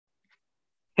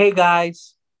Hey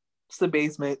guys, it's the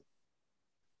basement.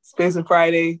 It's Basement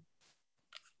Friday.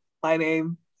 My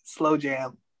name is Slow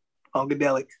Jam,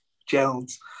 Funkadelic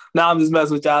Jones. Now I'm just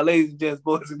messing with y'all, ladies and gents,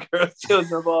 boys and girls,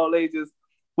 children of all ages.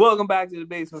 Welcome back to the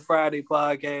Basement Friday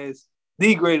podcast,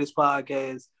 the greatest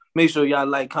podcast. Make sure y'all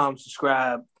like, comment,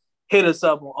 subscribe. Hit us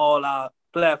up on all our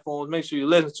platforms. Make sure you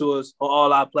listen to us on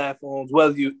all our platforms,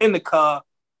 whether you're in the car,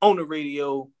 on the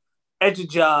radio, at your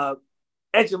job,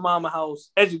 at your mama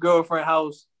house, at your girlfriend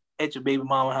house, at your baby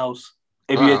mama house.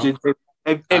 If you at Uh-oh. your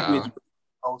if you at Uh-oh. your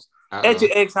house, at Uh-oh. your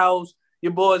ex house,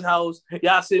 your boy's house,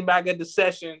 y'all sitting back at the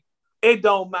session. It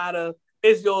don't matter.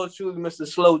 It's yours truly, Mr.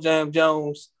 Slow Jam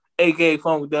Jones, aka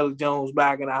Funkadelic Jones,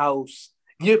 back in the house.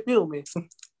 You feel me?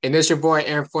 And it's your boy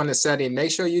Aaron Fornasetti.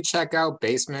 Make sure you check out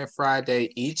Basement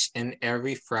Friday each and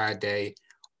every Friday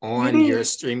You on your did.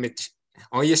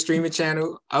 streaming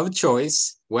channel of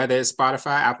choice, whether it's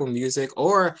Spotify, Apple Music,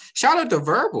 or shout out to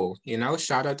Verbal.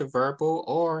 Shout out to Verbal,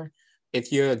 or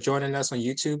if you're joining us on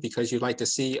YouTube because you like to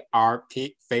see our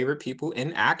favorite people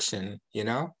in action.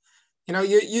 You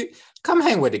come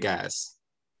hang with the guys.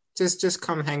 Just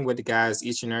come hang with the guys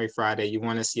each and every Friday. You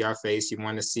want to see our face. You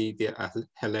want to see the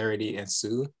hilarity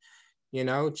ensue.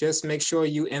 Just make sure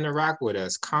you interact with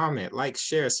us. Comment, like,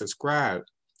 share, subscribe.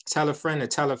 Tell a friend to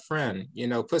tell a friend.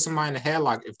 Put somebody in a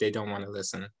headlock if they don't want to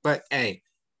listen. But hey,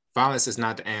 violence is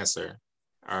not the answer.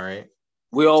 All right.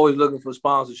 We always looking for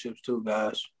sponsorships too,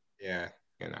 guys. Yeah.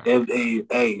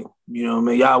 Hey, you know what I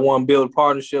mean? Y'all want to build a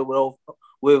partnership with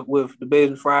the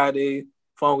Basement Friday,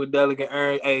 Funkadelic and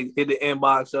Aaron. Hey, hit the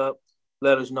inbox up.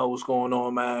 Let us know what's going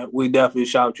on, man. We definitely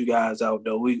shout you guys out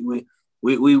though.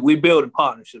 We building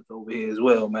partnerships over here as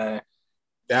well, man.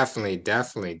 Definitely,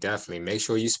 definitely, definitely. Make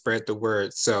sure you spread the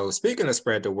word. So, speaking of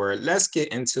spread the word, let's get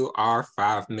into our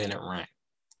 5-minute rant.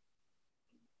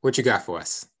 What you got for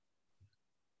us?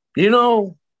 You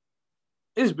know,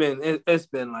 it's been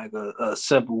like a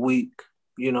simple week.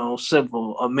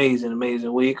 Simple,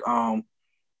 amazing week. For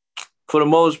the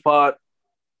most part,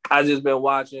 I just been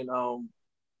watching.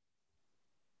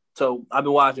 So I've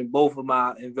been watching both of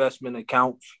my investment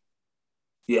accounts.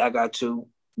 Yeah, I got two.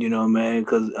 You know, man,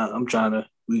 because I'm trying to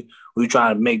we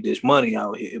trying to make this money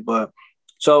out here. But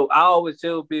so and I always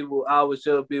try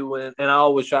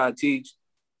to teach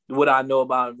what I know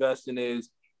about investing is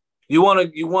you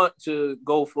want to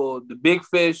go for the big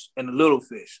fish and the little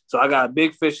fish. So I got a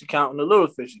big fish account and a little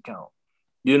fish account.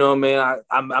 You know what I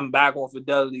mean? I'm back on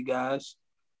Fidelity, guys.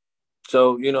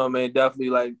 So, you know what I mean, definitely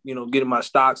like, getting my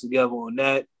stocks together on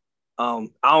that. I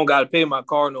don't gotta pay my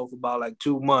car note for about like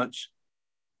 2 months.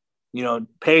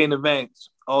 Pay in advance,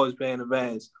 always pay in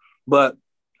advance. But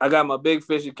I got my big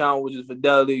fish account, which is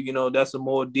Fidelity. That's a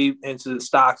more deep into the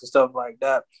stocks and stuff like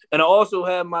that. And I also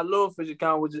have my little fish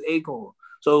account, which is Acorn.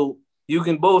 So you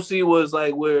can both see what's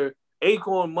like where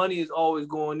Acorn money is always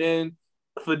going in.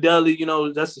 Fidelity,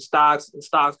 that's the stocks. The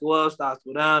stocks go up, stocks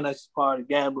go down. That's just part of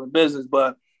the gambling business.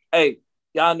 But hey,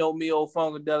 y'all know me, old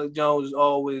Funkadelic Jones, is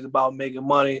always about making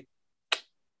money.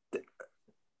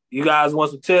 You guys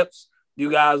want some tips? You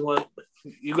guys want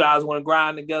to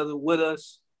grind together with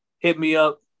us? Hit me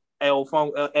up at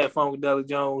Funkadelic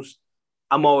Jones.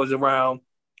 I'm always around.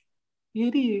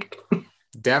 You dig?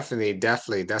 Definitely,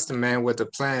 definitely. That's the man with the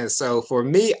plan. So for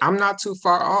me, I'm not too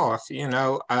far off.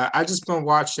 I just been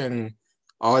watching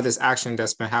all this action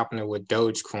that's been happening with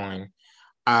Dogecoin.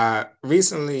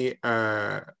 Recently,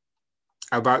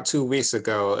 about 2 weeks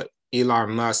ago,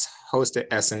 Elon Musk hosted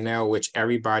SNL, which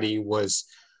everybody was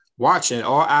watching.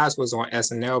 All eyes was on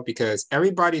SNL because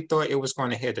everybody thought it was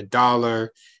going to hit $1.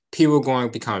 People were going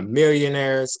to become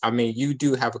millionaires. I mean, you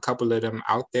do have a couple of them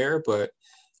out there, but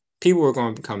people were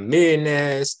going to become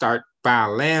millionaires, start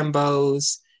buying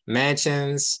Lambos,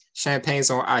 mansions, champagnes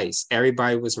on ice.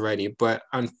 Everybody was ready. But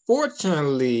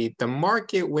unfortunately, the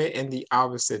market went in the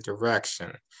opposite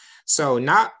direction. So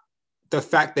not the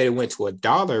fact that it went to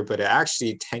 $1, but it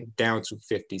actually tanked down to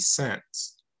 50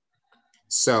 cents.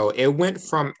 So it went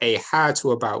from a high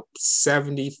to about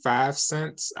 75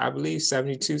 cents, I believe,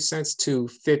 72 cents to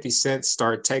 50 cents,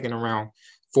 start taking around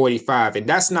 45. And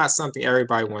that's not something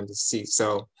everybody wanted to see.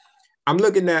 So I'm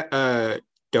looking at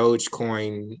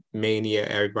Dogecoin mania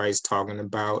everybody's talking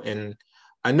about, and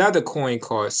another coin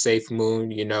called Safe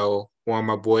Moon. One of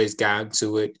my boys got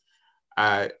into it,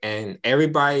 and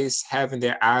everybody's having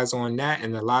their eyes on that,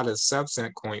 and a lot of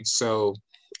subset coins. So,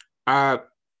 uh,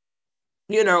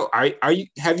 are you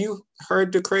have you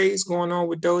heard the craze going on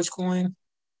with Dogecoin?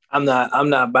 I'm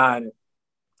not buying it.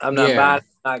 I'm not buying Yeah, it,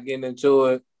 not getting into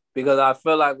it because I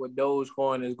feel like with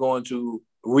Dogecoin is going to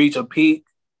reach a peak.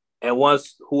 And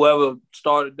once whoever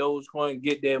started Dogecoin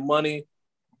get their money,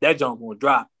 that junk gonna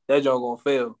drop. That junk gonna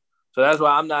fail. So that's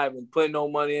why I'm not even putting no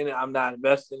money in it. I'm not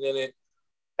investing in it.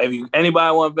 If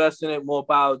anybody want to invest in it, more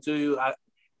power to you.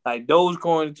 Like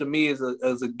Dogecoin to me is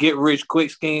a get rich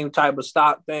quick scheme type of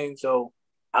stock thing. So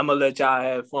I'm gonna let y'all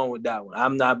have fun with that one.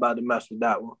 I'm not about to mess with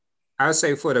that one. I'd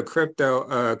say for the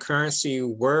crypto currency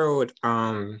world,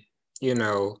 you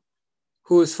know,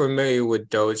 who is familiar with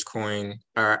Dogecoin?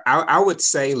 I would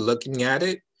say looking at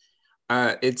it,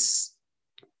 it's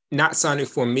not something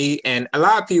for me. And a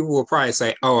lot of people will probably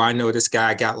say, "Oh, I know this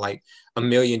guy got like 1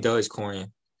 million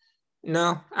Dogecoin."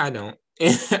 No, I don't.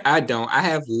 I don't. I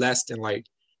have less than like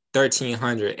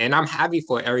 1,300, and I'm happy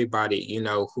for everybody, you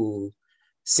know, who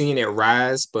seen it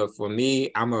rise. But for me,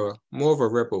 I'm a more of a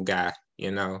Ripple guy.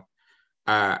 You know,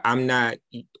 I'm not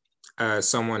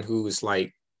someone who's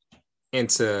like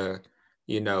into,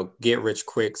 you know, get rich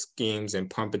quick schemes and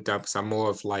pump and dumps. I'm more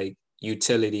of like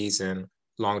utilities and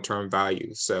long term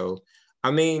value. So,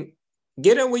 I mean,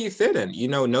 get in where you fit in. You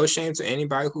know, no shame to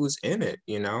anybody who's in it.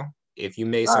 You know, if you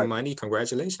made some money,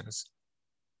 congratulations.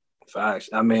 Facts.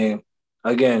 I mean,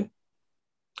 again,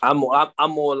 I'm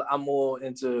more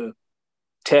into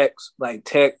tech, like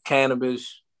tech,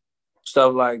 cannabis,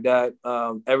 stuff like that.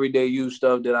 Everyday use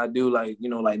stuff that I do, like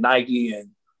like Nike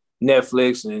and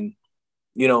Netflix and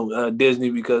Disney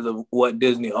because of what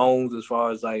Disney owns as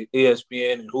far as like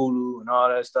ESPN and Hulu and all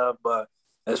that stuff. But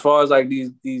as far as like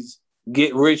these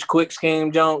get rich quick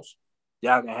scheme jumps,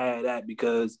 y'all can have that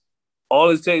because all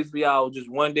it takes for y'all just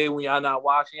one day when y'all not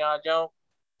watching y'all jump,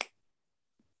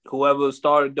 whoever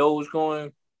started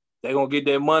Dogecoin, they're gonna get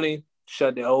their money,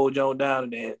 shut their whole jump down,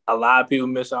 and then a lot of people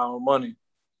miss out on money.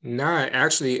 No, it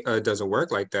actually doesn't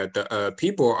work like that. The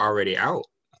people are already out.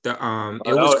 The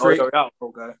it was created.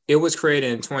 Okay. It was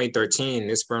created in 2013.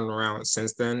 It's been around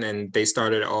since then, and they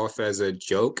started off as a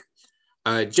joke,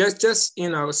 just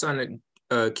something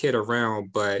kid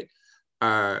around, but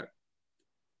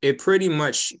it pretty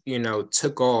much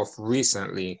took off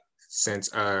recently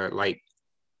since like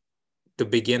the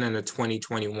beginning of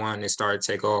 2021. It started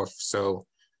to take off. So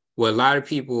what a lot of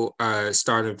people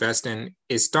started investing,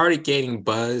 it started getting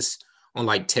buzz on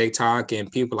like TikTok,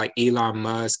 and people like Elon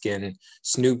Musk and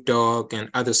Snoop Dogg and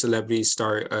other celebrities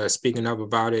start speaking up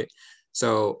about it.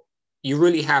 So you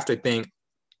really have to think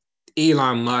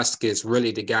Elon Musk is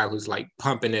really the guy who's like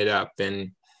pumping it up,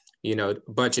 and a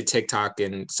bunch of TikTok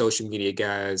and social media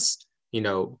guys,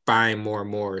 buying more and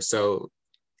more. So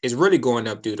it's really going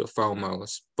up due to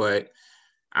FOMOs. But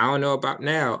I don't know about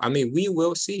now. I mean, we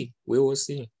will see. We will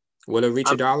see. Will it reach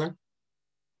 $1?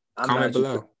 Comment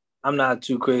below. I'm not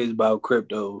too crazy about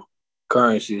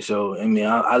cryptocurrency, so I mean,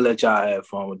 I let y'all have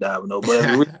fun with that one though. But if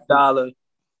it reach $1,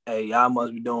 hey, y'all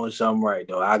must be doing something right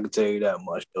though. I can tell you that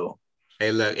much though.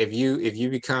 Hey, look, if you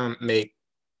make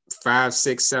 5,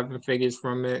 6, 7 figures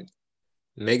from it,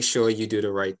 make sure you do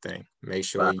the right thing. Make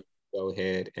sure you go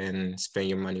ahead and spend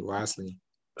your money wisely.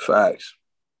 Facts.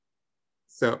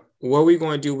 So what we're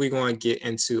going to do, we're going to get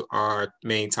into our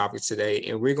main topic today,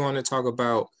 and we're going to talk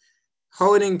about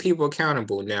holding people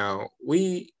accountable. Now,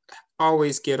 we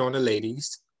always get on the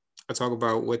ladies. I talk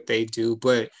about what they do,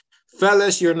 but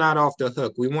fellas, you're not off the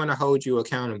hook. We want to hold you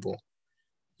accountable.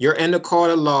 You're in the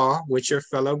court of law with your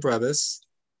fellow brothers,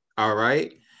 all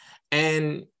right?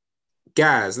 And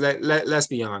guys, let's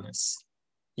be honest.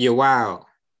 You're wild.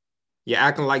 You're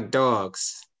acting like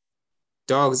dogs.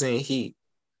 Dogs in heat.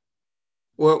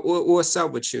 What's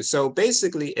up with you? So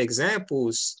basically,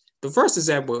 examples. The first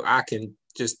example I can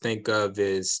just think of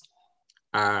is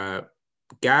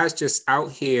guys just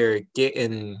out here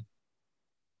getting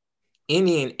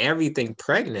any and everything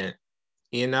pregnant,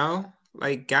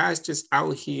 like guys just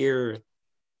out here,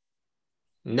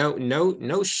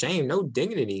 no shame, no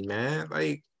dignity, man.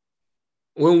 Like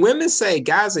when women say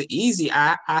guys are easy,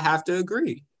 I have to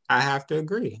agree.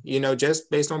 Just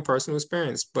based on personal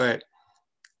experience. But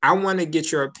I want to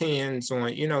get your opinions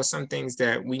on, some things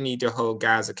that we need to hold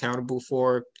guys accountable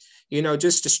for,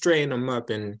 just to straighten them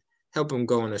up and help them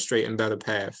go on a straight and better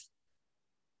path.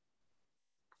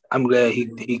 I'm glad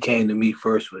he came to me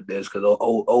first with this because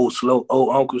old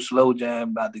Uncle Slow Jam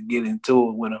about to get into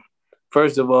it with him.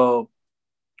 First of all,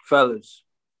 fellas,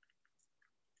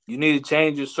 you need to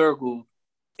change your circle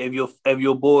if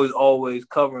your boys always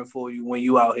covering for you when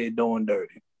you out here doing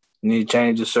dirty. You need to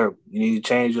change your circle. You need to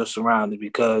change your surroundings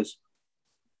because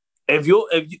if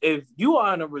you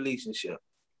are in a relationship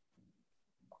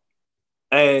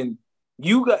and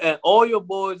all your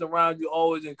boys around you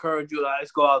always encourage you, like,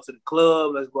 let's go out to the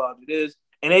club, let's go out to this,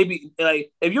 and they be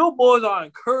like, if your boys are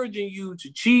encouraging you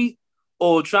to cheat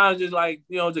or trying to just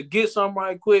to get something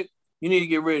right quick, you need to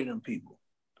get rid of them people.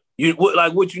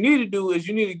 What you need to do is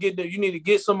you need to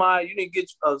get somebody, you need to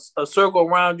get a circle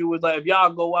around you with, like, if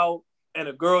y'all go out and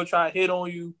a girl try to hit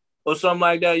on you or something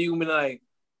like that, you can be like,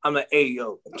 I'm like, hey,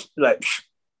 yo, like,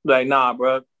 nah,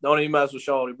 bro, don't even mess with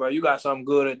Shorty, bro. You got something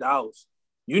good at the house.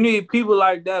 You need people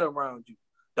like that around you.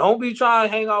 Don't be trying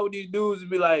to hang out with these dudes and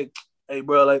be like, hey,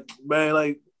 bro, like, man,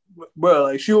 like, bro,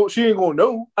 like, she ain't gonna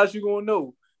know. How she gonna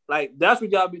know? Like, that's what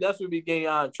be getting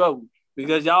y'all in trouble.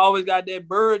 Because y'all always got that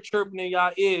bird chirping in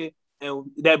y'all ear,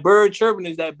 and that bird chirping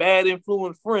is that bad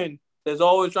influence friend that's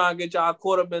always trying to get y'all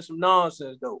caught up in some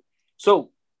nonsense, though.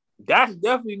 So that's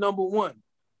definitely number one.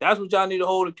 That's what y'all need to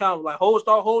hold accountable. Like,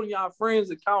 start holding y'all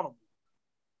friends accountable.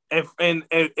 And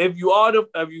if you are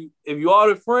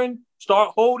the friend,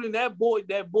 start holding that boy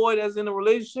that's in a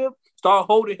relationship. Start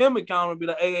holding him accountable. Be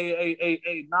like,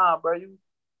 hey, nah, bro,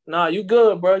 you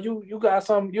good, bro. You got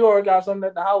something. You already got something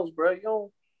at the house, bro.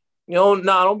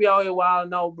 Don't be out here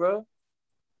wilding out, bro.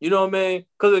 You know what I mean?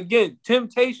 Because again,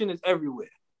 temptation is everywhere.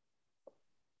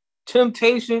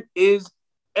 Temptation is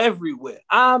everywhere.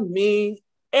 I mean,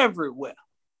 everywhere.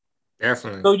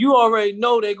 Definitely. So you already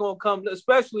know they're gonna come,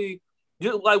 especially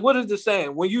just like what is the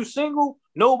saying? When you single,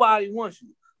 nobody wants you.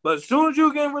 But as soon as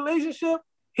you get in a relationship,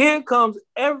 here comes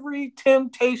every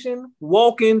temptation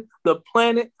walking the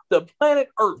planet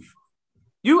Earth.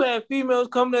 You have females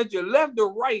coming at your left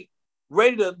or right,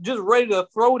 ready to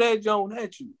throw that joint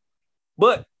at you.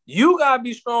 But you gotta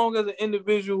be strong as an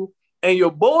individual, and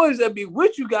your boys that be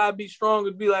with you gotta be strong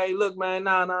and be like, hey, look, man,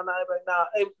 nah,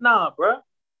 hey, nah, bro.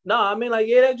 Nah, I mean, like,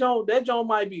 yeah, that joint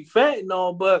might be fat and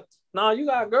all, but nah, you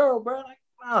got a girl, bro. Like,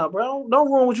 nah, bro,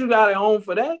 don't ruin what you got at home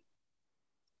for that.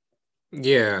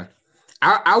 Yeah.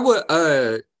 I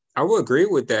would agree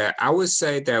with that. I would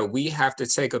say that we have to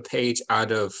take a page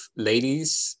out of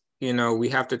ladies, we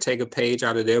have to take a page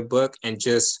out of their book and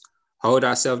just hold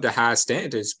ourselves to high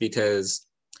standards, because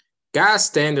guys'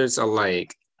 standards are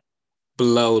like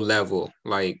below level,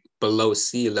 like below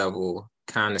sea level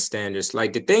kind of standards.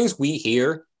 Like the things we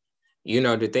hear,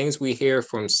 the things we hear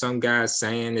from some guys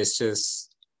saying, it's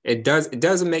just it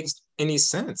doesn't make any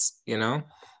sense.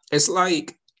 It's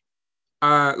like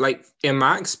in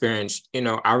my experience,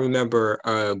 I remember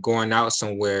going out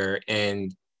somewhere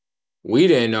and we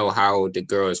didn't know how old the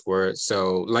girls were.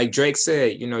 So like Drake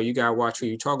said, you gotta watch who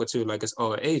you're talking to, like it's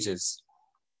all ages.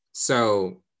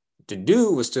 So the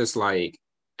dude was just like,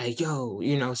 hey, yo,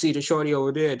 see the shorty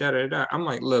over there, da da da. I'm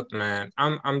like, look, man,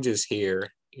 I'm just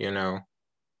here,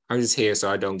 I'm just here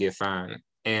so I don't get fined.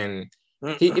 And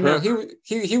he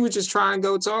was just trying to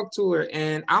go talk to her.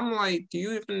 And I'm like, do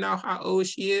you even know how old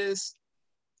she is?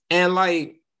 And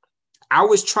like, I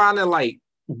was trying to like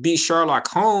be Sherlock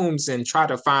Holmes and try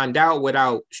to find out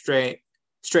without straight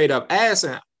up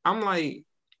asking. I'm like,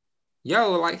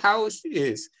 yo, like how old she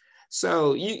is.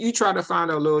 So you try to find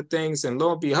out little things, and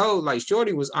lo and behold, like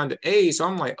Shorty was underage. So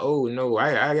I'm like, oh no,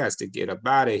 I got to get up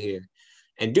out of here.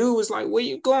 And dude was like, where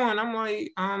you going? I'm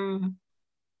like,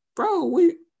 bro,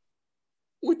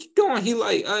 what you doing? He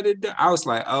like, I was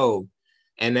like, oh.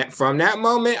 And from that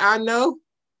moment, I know.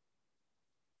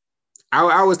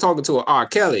 I was talking to R.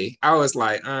 Kelly. I was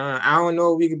like, I don't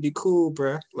know if we could be cool,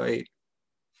 bro. Like,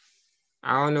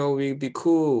 I don't know if we could be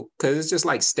cool. Cause it's just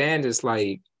like standards,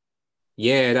 like,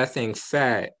 yeah, that thing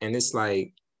fat. And it's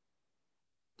like,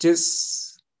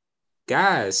 just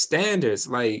guys, standards.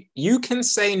 Like, you can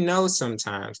say no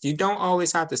sometimes. You don't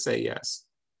always have to say yes.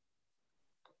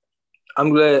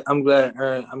 I'm glad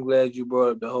you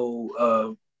brought up the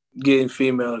whole getting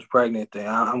females pregnant thing.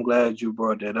 I'm glad you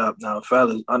brought that up. Now,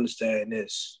 fellas, understand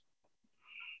this.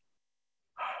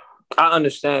 I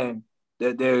understand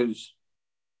that there's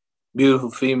beautiful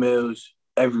females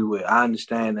everywhere. I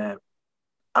understand that.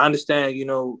 I understand,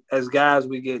 as guys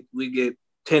we get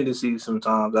tendencies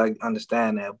sometimes. I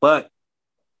understand that. But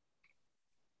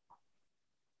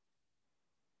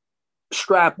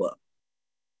strap up.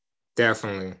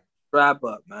 Definitely. Strap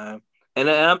up, man. And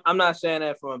I'm not saying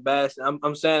that from a bad.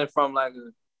 I'm saying it from like a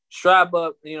strap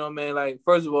up. You know what I mean? Like,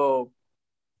 first of all,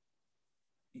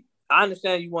 I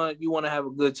understand you want to have a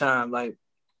good time, like,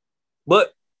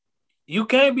 but you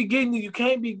can't be getting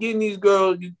these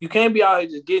girls. You can't be out here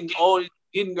just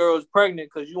getting girls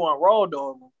pregnant because you want raw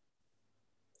dog them.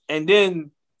 And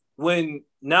then when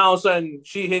now all of a sudden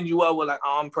she hitting you up with like,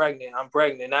 oh, I'm pregnant.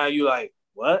 Now you like,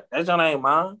 what? That joint ain't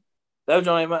mine. That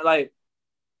joint ain't mine. Like,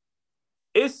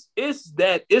 it's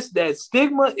that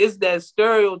stigma, it's that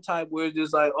stereotype where it's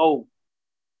just like, oh,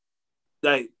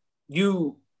 like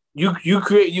you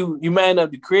man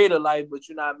enough to create a life, but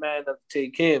you're not man enough to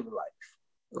take care of a life.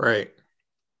 Right.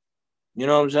 You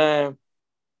know what I'm saying?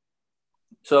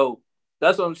 So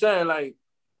that's what I'm saying. Like,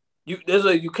 you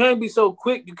can't be so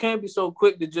quick. You can't be so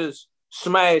quick to just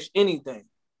smash anything,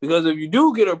 because if you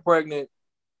do get her pregnant,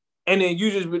 and then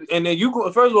you just and then you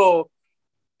go first of all,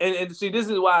 and see this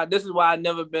is why I've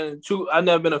never been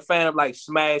a fan of like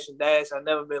smash and dash. I've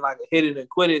never been like a hit it and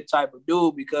quit it type of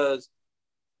dude because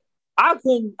I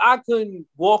couldn't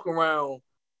walk around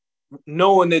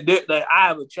knowing that I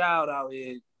have a child out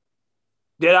here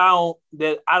that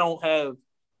I don't have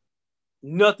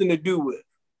nothing to do with.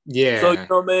 So you Yeah. know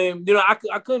what I mean? You know,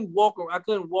 I couldn't walk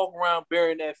around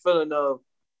bearing that feeling of,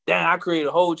 damn, I created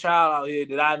a whole child out here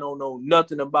that I don't know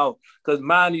nothing about. Because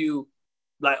mind you,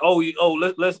 like,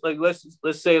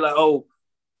 let's say like, oh,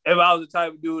 if I was the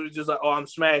type of dude that's just like, oh, I'm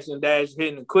smashing, dash,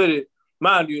 hitting, and quit it.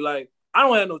 Mind you, like, I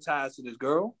don't have no ties to this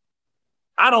girl.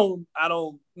 I don't,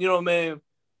 you know what I mean?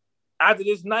 After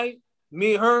this night,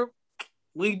 me and her,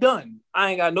 we done.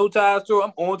 I ain't got no ties to her.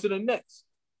 I'm on to the next.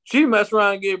 She mess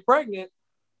around and get pregnant.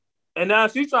 And now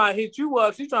she trying to hit you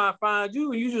up. She trying to find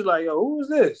you. And you just like, yo, who is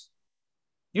this?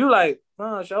 You like,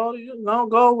 shawty, don't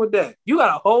go with that. You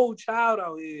got a whole child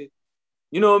out here.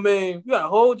 You know what I mean? You got a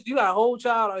whole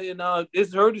child out here now.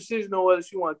 It's her decision on whether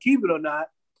she want to keep it or not.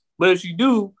 But if she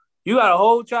do, you got a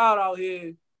whole child out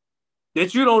here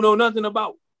that you don't know nothing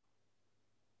about.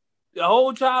 The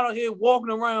whole child out here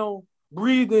walking around,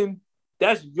 breathing,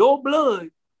 that's your blood.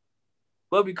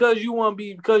 But because you want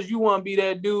to be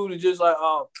that dude that's just like,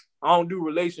 oh, I don't do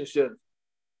relationships.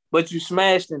 But you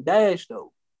smashed and dashed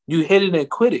though. You hit it and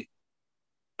quit it.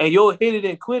 And your hit it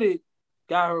and quit it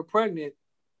got her pregnant.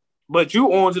 But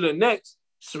you on to the next,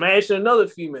 smashing another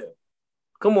female.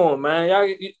 Come on,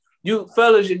 man. You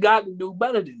fellas, you got to do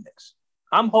better than this.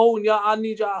 I'm holding y'all. I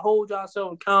need y'all to hold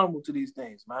yourself accountable to these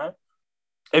things, man.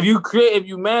 If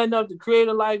you man enough to create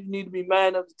a life, you need to be man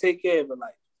enough to take care of a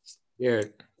life. Yeah,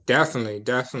 definitely.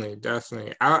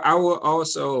 I would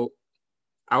also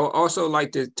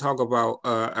like to talk about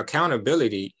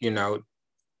accountability. You know,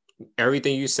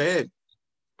 everything you said,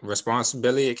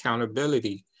 responsibility,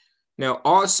 accountability. Now,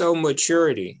 also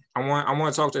maturity. I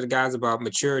want to talk to the guys about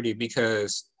maturity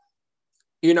because,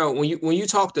 you know, when you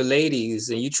talk to ladies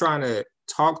and you trying to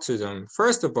talk to them,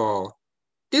 first of all,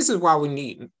 this is why we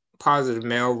need positive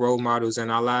male role models in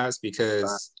our lives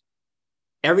because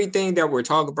everything that we're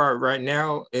talking about right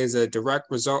now is a direct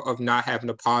result of not having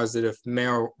a positive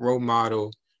male role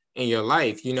model in your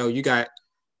life. You know, you got,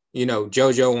 you know,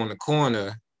 JoJo on the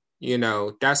corner, you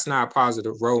know, that's not a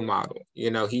positive role model. You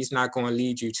know, he's not going to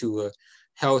lead you to a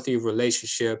healthy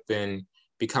relationship and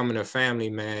becoming a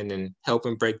family man and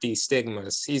helping break these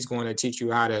stigmas. He's going to teach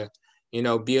you how to, you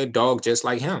know, be a dog just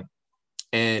like him.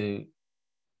 And,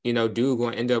 you know, dude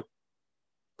going to end up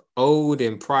old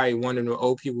and probably one of the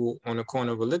old people on the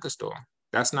corner of a liquor store.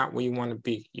 That's not where you want to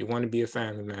be. You want to be a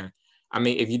family man. I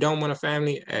mean, if you don't want a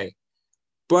family, hey.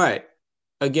 But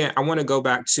again, I want to go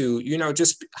back to, you know,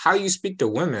 just how you speak to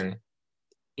women,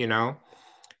 you know.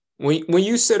 When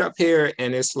you sit up here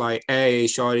and it's like, hey,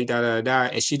 shorty, da da da,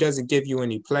 and she doesn't give you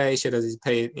any play, she doesn't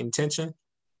pay attention,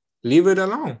 leave it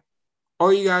alone.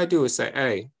 All you gotta do is say,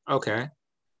 hey, okay,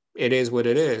 it is what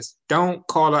it is. Don't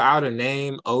call her out a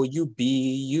name. Oh, you B,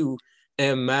 you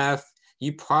MF,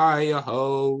 you probably a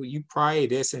hoe, you probably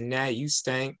this and that, you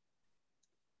stink.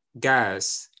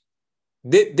 Guys,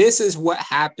 this is what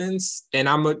happens, and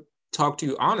I'm gonna talk to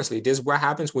you honestly. This is what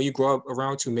happens when you grow up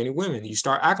around too many women. You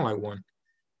start acting like one.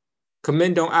 Because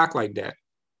men don't act like that.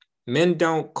 Men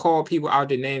don't call people out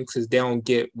their name because they don't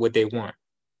get what they want.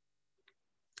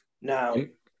 Now,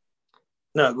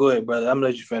 no, go ahead, brother. I'm gonna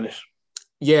let you finish.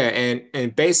 Yeah,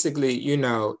 and basically, you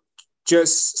know,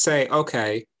 just say,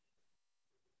 okay,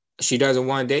 she doesn't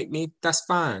want to date me, that's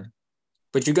fine.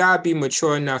 But you gotta be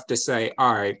mature enough to say,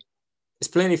 all right, there's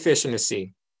plenty of fish in the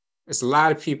sea. There's a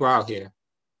lot of people out here.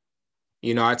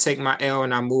 You know, I take my L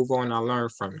and I move on, I learn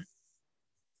from it.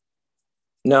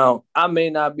 Now, I may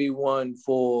not be one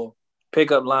for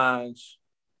pickup lines,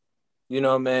 you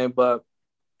know what I mean? But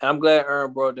I'm glad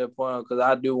Aaron brought that point up because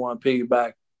I do want to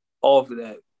piggyback off of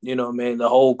that. You know what I mean? The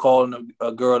whole calling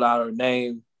a girl out her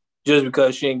name just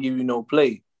because she didn't give you no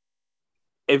play.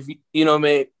 If you know what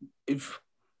I mean, if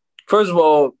first of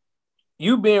all,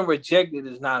 you being rejected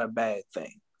is not a bad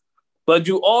thing. But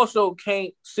you also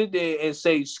can't sit there and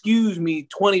say, excuse me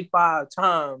 25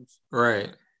 times.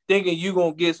 Right. Thinking you're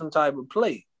gonna get some type of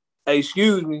play. Hey,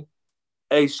 excuse me.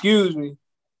 Hey, excuse me.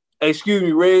 Hey, excuse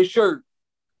me, red shirt.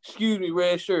 Excuse me,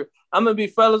 red shirt. I'm gonna be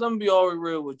fellas, I'm gonna be all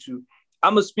real with you.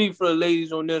 I'm gonna speak for the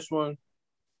ladies on this one.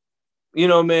 You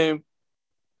know, man.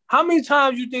 How many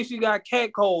times you think she got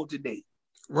catcalled today?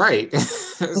 Right.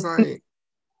 It's like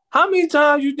how many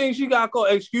times you think she got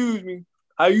called? Excuse me,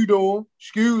 how you doing?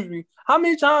 Excuse me. How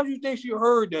many times you think she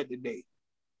heard that today?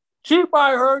 She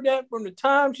probably heard that from the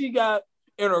time she got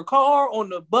in her car, on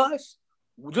the bus,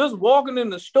 just walking in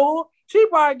the store. She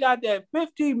probably got that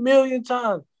 15 million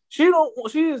times. She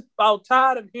is about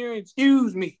tired of hearing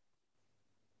 "excuse me."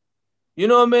 You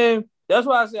know what I mean? That's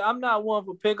why I say I'm not one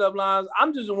for pickup lines.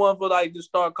 I'm just one for like just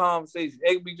start conversation.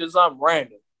 It could be just something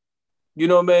random. You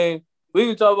know what I mean? We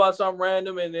can talk about something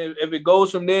random, and if it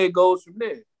goes from there, it goes from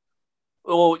there.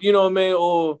 Or you know what I mean?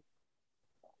 Or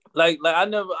like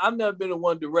I've never been the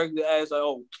one directly to ask like,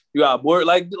 oh, you got a boy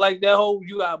like that whole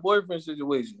you got a boyfriend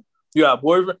situation. You got a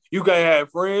boyfriend. You can't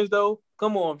have friends though.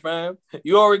 Come on, fam.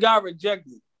 You already got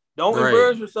rejected. Don't Right.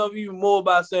 embarrass yourself even more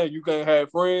by saying you can't have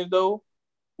friends though.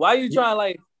 Why are you trying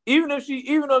like even if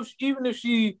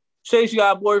she say she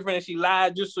got a boyfriend and she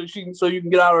lied just so you can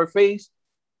get out of her face?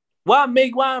 Why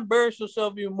embarrass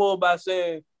yourself even more by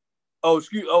saying,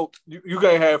 you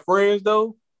can't have friends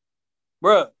though,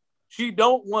 bruh? She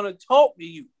don't want to talk to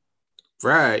you.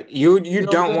 Right. You You know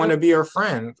what don't I'm want saying? to be her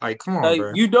friend. Like, come on, Like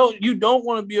bro. you don't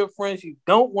want to be a friend. She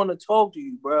don't want to talk to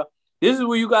you, bro. This is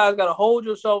where you guys gotta hold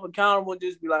yourself accountable and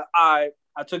just be like, all right,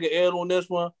 I took an L on this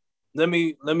one. Let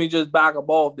me just back up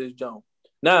off this jump.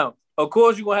 Now, of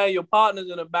course, you're gonna have your partners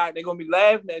in the back. They're gonna be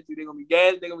laughing at you. They're gonna be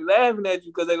gassed. They're gonna be laughing at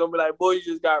you because they're gonna be like, boy, you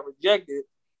just got rejected.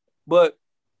 But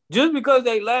just because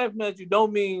they laughing at you,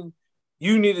 don't mean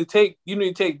you need to take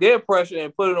their pressure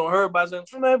and put it on her by saying,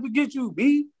 man, forget you,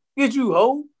 B, get you,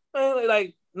 hoe. Man,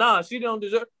 like, nah, she don't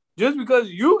deserve. Just because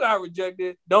you got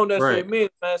rejected, don't Right. necessarily mean,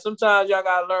 man. Sometimes y'all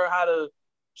gotta learn how to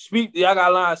speak. Y'all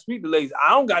gotta learn how to speak to ladies.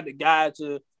 I don't got the guide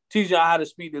to teach y'all how to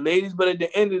speak to ladies, but at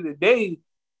the end of the day,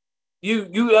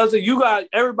 you got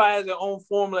everybody has their own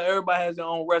formula. Everybody has their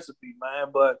own recipe,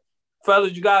 man. But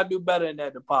fellas, you gotta do better in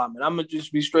that department. I'm gonna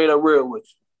just be straight up real with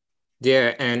you.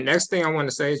 Yeah. And next thing I want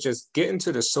to say is just get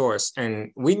into the source.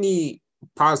 And we need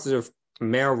positive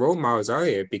male role models out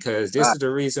here because this is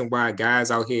the reason why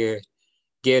guys out here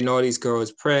getting all these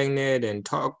girls pregnant and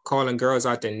calling girls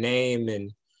out their name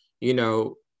and, you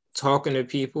know, talking to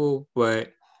people.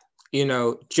 But, you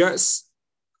know, just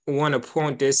want to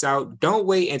point this out. Don't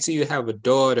wait until you have a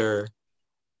daughter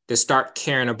to start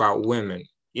caring about women.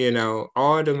 You know,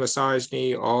 all the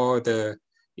misogyny, all the,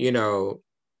 you know,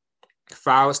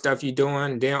 foul stuff you're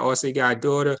doing. Then also you got a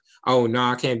daughter. Oh no,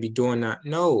 I can't be doing that.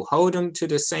 No, hold them to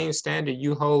the same standard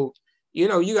you hold. You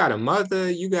know, you got a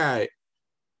mother,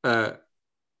 uh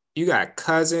you got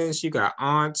cousins, you got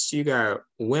aunts, you got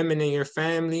women in your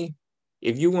family.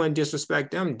 If you want to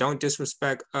disrespect them, don't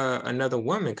disrespect another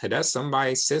woman because that's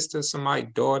somebody's sister,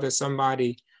 somebody's daughter,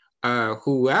 somebody,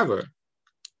 whoever,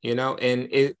 you know. And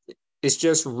it's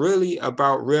just really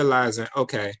about realizing,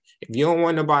 okay, if you don't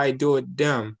want nobody to do it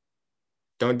them,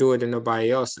 don't do it to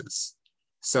nobody else's.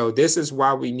 So this is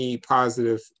why we need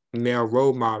positive male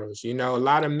role models. You know, a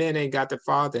lot of men ain't got the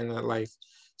father in their life.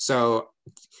 So,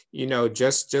 you know,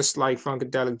 just like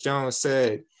Funkadelic Jones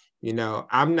said, you know,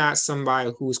 I'm not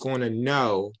somebody who's going to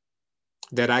know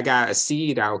that I got a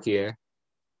seed out here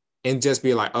and just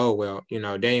be like, oh, well, you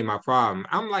know, they ain't my problem.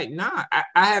 I'm like, nah,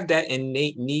 I have that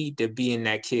innate need to be in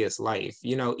that kid's life.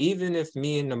 You know, even if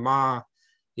me and the mom,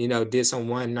 you know, did some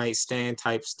one night stand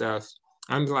type stuff,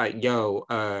 I'm like, yo,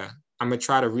 I'm gonna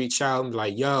try to reach out and be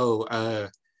like, yo,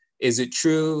 is it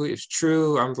true? It's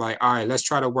true. I'm like, all right, let's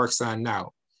try to work something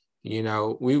out. You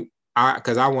know,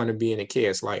 because I want to be in a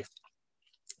kid's life.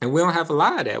 And we don't have a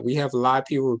lot of that. We have a lot of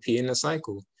people repeating the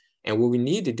cycle. And what we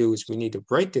need to do is we need to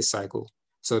break this cycle.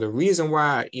 So the reason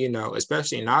why, you know,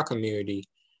 especially in our community,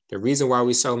 the reason why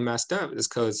we so messed up is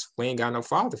because we ain't got no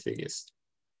father figures.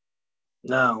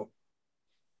 Now,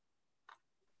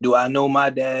 do I know my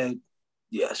dad?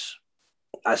 Yes.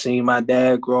 I seen my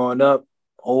dad growing up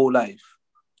whole life.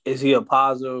 Is he a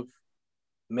positive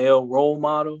male role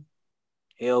model?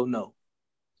 Hell no.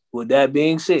 With that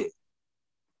being said,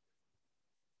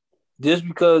 just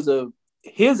because of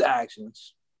his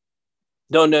actions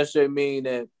don't necessarily mean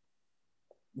that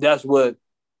that's what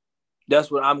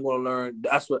I'm gonna learn.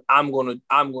 That's what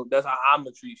that's how I'm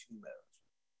gonna treat females.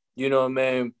 You know what I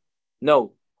mean?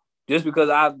 No. Just because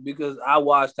I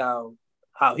watched how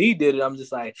he did it, I'm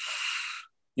just like,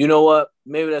 you know what?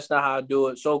 Maybe that's not how I do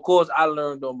it. So of course I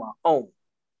learned on my own.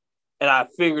 And I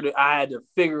had to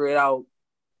figure it out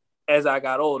as I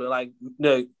got older, like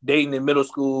dating in middle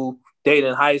school, dating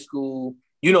in high school.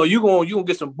 You know, you gonna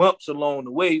get some bumps along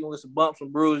the way. You're gonna get some bumps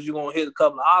and bruises. You're gonna hit a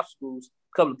couple of obstacles,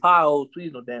 a couple of pie holes.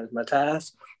 Please don't damage my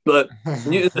tires. But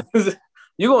you're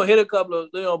gonna hit a couple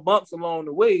of bumps along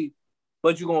the way,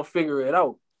 but you're gonna figure it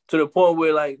out to the point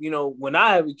where, like, when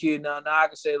I have a kid now I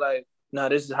can say like, nah,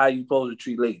 this is how you supposed to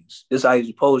treat ladies. This is how you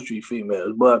supposed to treat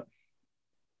females. But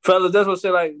fellas, that's what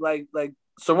I say. Like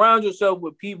surround yourself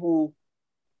with people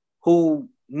who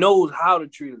knows how to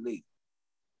treat a lady.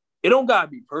 It don't gotta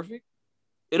be perfect.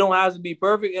 It don't have to be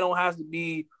perfect. It don't have to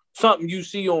be something you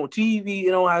see on TV.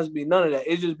 It don't have to be none of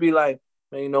that. It just be like,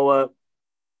 man, you know what?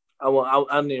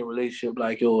 I need a relationship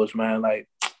like yours, man. Like,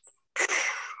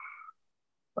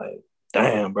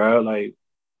 damn, bro. Like,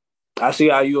 I see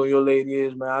how you and your lady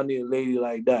is, man. I need a lady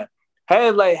like that.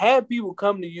 Have people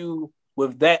come to you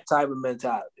with that type of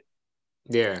mentality.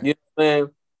 Yeah. You know what I'm saying?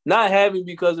 Not having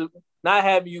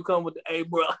you come with the, hey,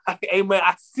 bro, hey, man,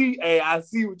 I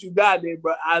see what you got there,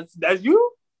 bro. That's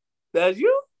you? That's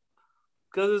you?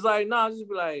 Because it's like, nah, just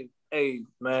be like, hey,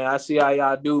 man, I see how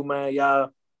y'all do, man.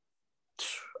 Y'all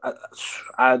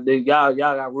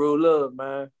got real love,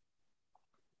 man.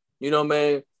 You know,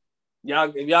 man.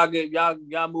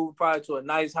 Y'all move probably to a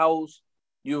nice house.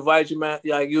 You invite your man,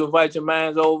 you invite your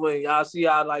mans over, and y'all see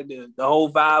how like the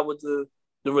whole vibe with the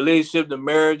relationship, the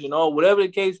marriage, and all whatever the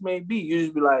case may be. You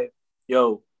just be like,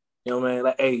 yo, you know, man,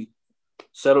 like, hey,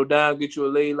 settle down, get you a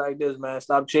lady like this, man.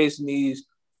 Stop chasing these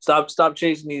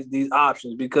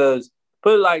options, because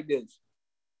put it like this.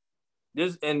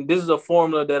 This is a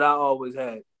formula that I always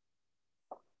had.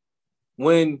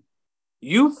 When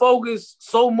you focus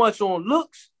so much on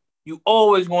looks, you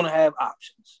always going to have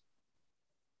options.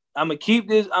 I'm gonna keep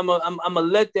this. I'm gonna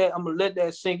let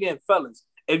that sink in, fellas.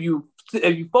 If you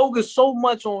focus so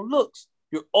much on looks,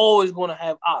 you're always going to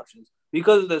have options,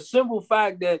 because of the simple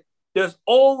fact that there's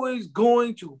always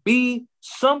going to be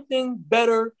something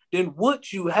better than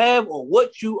what you have or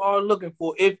what you are looking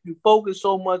for. If you focus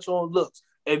so much on looks,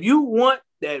 if you want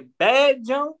that bad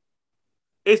jump,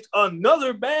 it's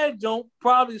another bad jump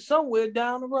probably somewhere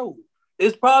down the road.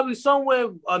 It's probably somewhere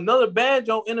another bad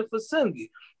jump in the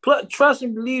vicinity. Trust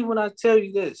and believe when I tell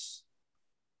you this.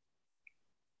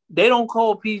 They don't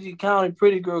call PG County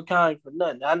Pretty Girl County for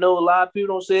nothing. I know a lot of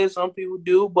people don't say it, some people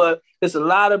do, but there's a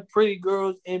lot of pretty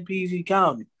girls in PG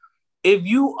County. If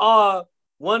you are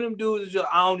one of them dudes that just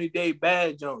only date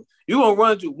bad jumps, you're going to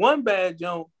run to one bad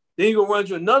jump, then you're going to run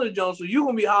to another jump, so you're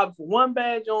going to be hopping from one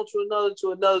bad jump to another,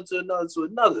 to another, to another, to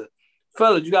another.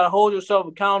 Fellas, you got to hold yourself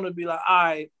accountable and be like, all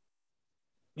right,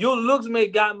 your looks may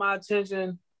got my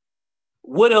attention.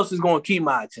 What else is going to keep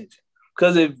my attention?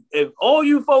 Because if all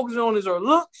you focus on is her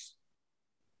looks,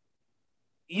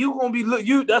 that's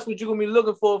what you're gonna be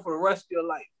looking for the rest of your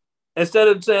life. Instead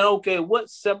of saying, okay, what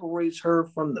separates her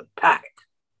from the pack?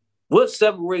 What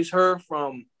separates her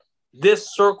from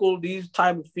this circle, these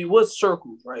type of feet? What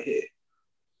circles right here?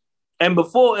 And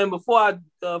before I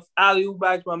alley-oop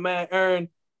back to my man Aaron,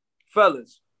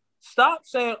 fellas, stop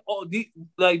saying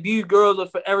these girls are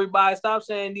for everybody. Stop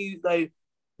saying these like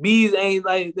bees ain't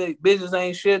like bitches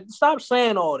ain't shit. Stop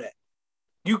saying all that.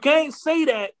 You can't say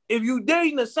that if you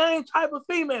dating the same type of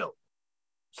female.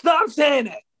 Stop saying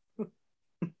that.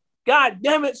 God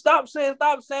damn it, stop saying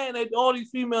that all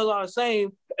these females are the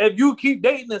same. If you keep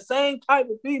dating the same type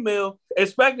of female,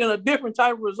 expecting a different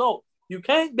type of result. You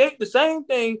can't date the same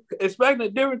thing, expecting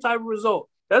a different type of result.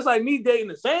 That's like me dating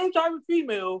the same type of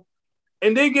female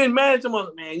and then getting mad at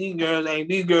someone, man,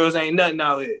 these girls ain't nothing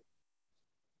out here.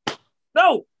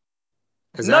 No.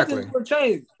 Exactly. Nothing's gonna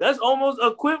change. That's almost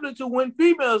equivalent to when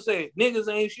females say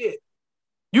niggas ain't shit.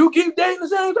 You keep dating the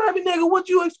same type of nigga, what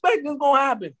you expect is gonna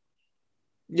happen?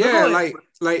 Yeah,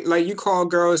 like you call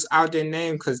girls out their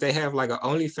name because they have like an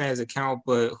OnlyFans account,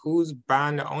 but who's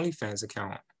buying the OnlyFans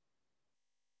account?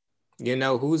 You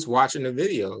know, who's watching the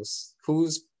videos?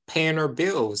 Who's paying her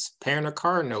bills, paying her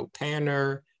car note, paying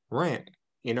her rent,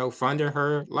 you know, funding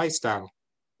her lifestyle?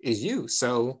 Is you.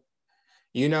 So,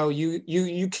 you know,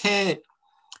 you can't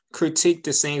critique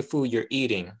the same food you're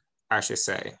eating, I should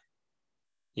say.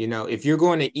 You know, if you're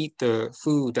going to eat the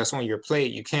food that's on your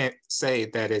plate, you can't say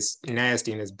that it's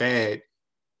nasty and it's bad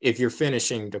if you're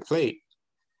finishing the plate.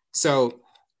 So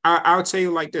I'll tell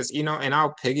you like this, you know, and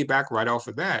I'll piggyback right off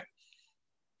of that.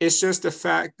 It's just the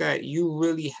fact that you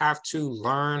really have to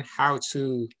learn how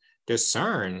to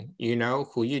discern, you know,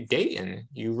 who you're dating.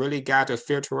 You really got to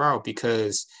filter out,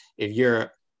 because if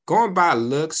you're going by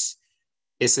looks,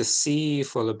 it's a sea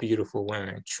full of beautiful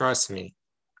women. Trust me.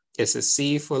 It's a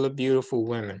sea full of beautiful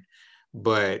women.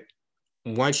 But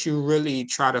once you really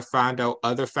try to find out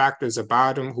other factors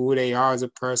about them, who they are as a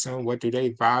person, what do they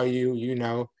value, you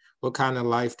know, what kind of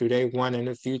life do they want in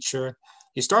the future,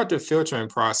 you start the filtering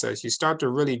process. You start to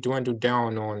really dwindle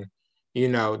down on, you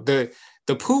know, the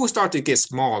pool start to get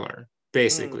smaller,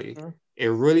 basically. Mm-hmm. It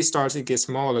really starts to get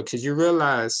smaller because you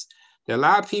realize that a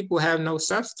lot of people have no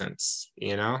substance,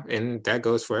 you know, and that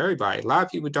goes for everybody. A lot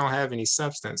of people don't have any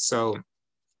substance. So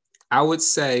I would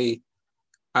say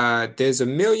there's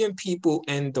 1 million people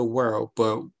in the world,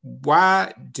 but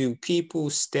why do people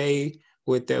stay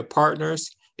with their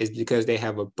partners? is because they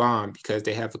have a bond, because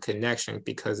they have a connection,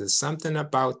 because it's something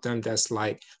about them that's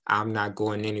like, I'm not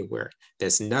going anywhere.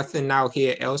 There's nothing out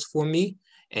here else for me.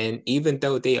 And even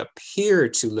though they appear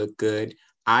to look good,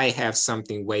 I have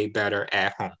something way better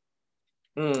at home.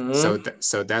 Mm-hmm.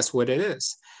 So that's what it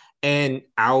is. And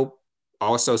I'll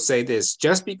also say this,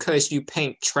 just because you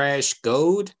paint trash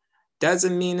gold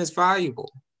doesn't mean it's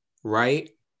valuable, right?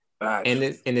 Facts.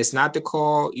 And it's not to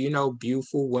call,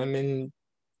 beautiful women,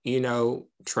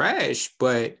 trash,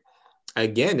 but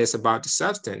again, it's about the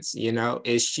substance,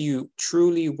 is she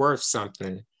truly worth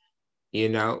something?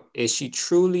 Is she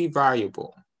truly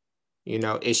valuable?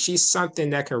 Is she something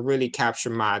that can really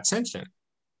capture my attention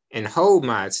and hold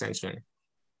my attention?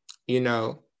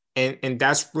 And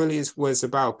that's really what it's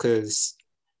about, because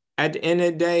at the end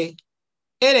of the day,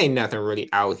 it ain't nothing really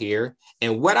out here.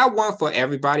 And what I want for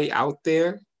everybody out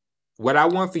there, what I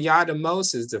want for y'all the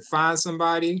most is to find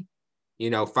somebody,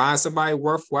 find somebody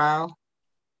worthwhile.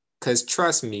 Because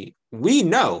trust me, we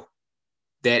know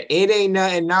that it ain't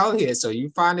nothing out here. So you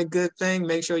find a good thing,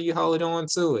 make sure you hold on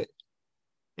to it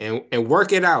and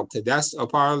work it out, because that's a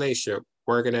part of the relationship,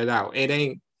 working it out. It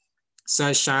ain't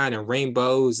sunshine and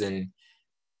rainbows and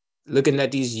looking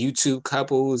at these YouTube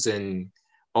couples and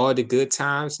all the good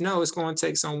times. No, it's going to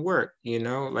take some work,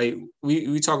 like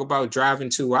we talk about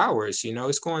driving 2 hours,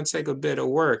 it's going to take a bit of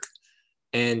work.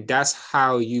 And that's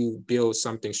how you build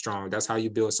something strong. That's how you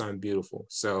build something beautiful.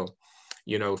 So,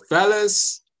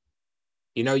 fellas,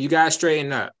 you guys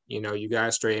straighten up, you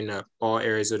guys straighten up all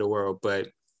areas of the world. But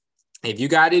if you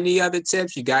got any other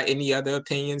tips, you got any other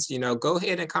opinions, go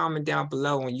ahead and comment down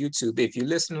below on YouTube. If you're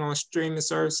listening on streaming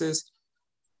services,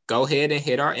 go ahead and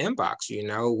hit our inbox.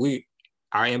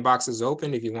 Our inbox is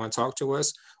open if you want to talk to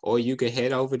us, or you can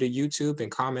head over to YouTube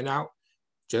and comment out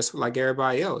just like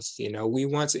everybody else. We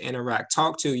want to interact.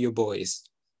 Talk to your boys.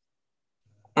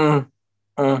 Mm,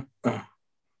 mm, mm.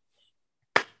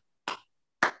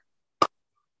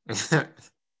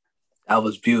 That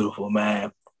was beautiful,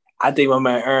 man. I think my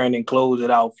man Aaron and close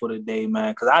it out for the day,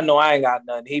 man. Cause I know I ain't got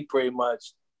nothing. He pretty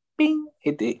much bing,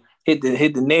 hit the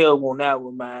nail on that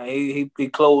one, man. He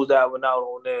closed that one out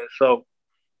on there. So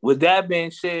with that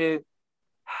being said,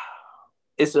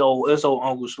 it's old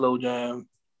Uncle Slow Jam,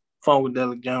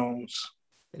 Funkadelic Jones.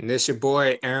 And this your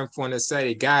boy Aaron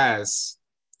Fornasetti. Guys,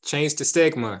 change the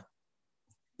stigma.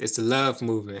 It's the love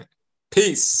movement.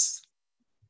 Peace.